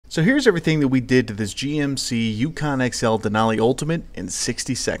So here's everything that we did to this GMC Yukon XL Denali Ultimate in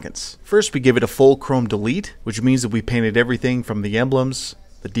 60 seconds. First, we gave it a full chrome delete, which means that we painted everything from the emblems,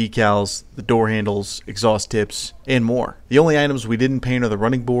 the decals, the door handles, exhaust tips, and more. The only items we didn't paint are the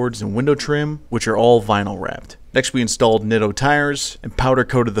running boards and window trim, which are all vinyl wrapped. Next, we installed Nitto tires and powder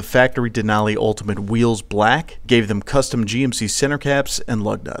coated the factory Denali Ultimate wheels black, gave them custom GMC center caps and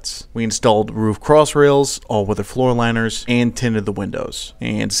lug nuts. We installed roof cross rails, all-weather floor liners, and tinted the windows.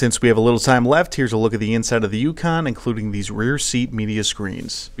 And since we have a little time left, here's a look at the inside of the Yukon, including these rear seat media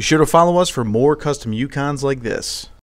screens. Be sure to follow us for more custom Yukons like this.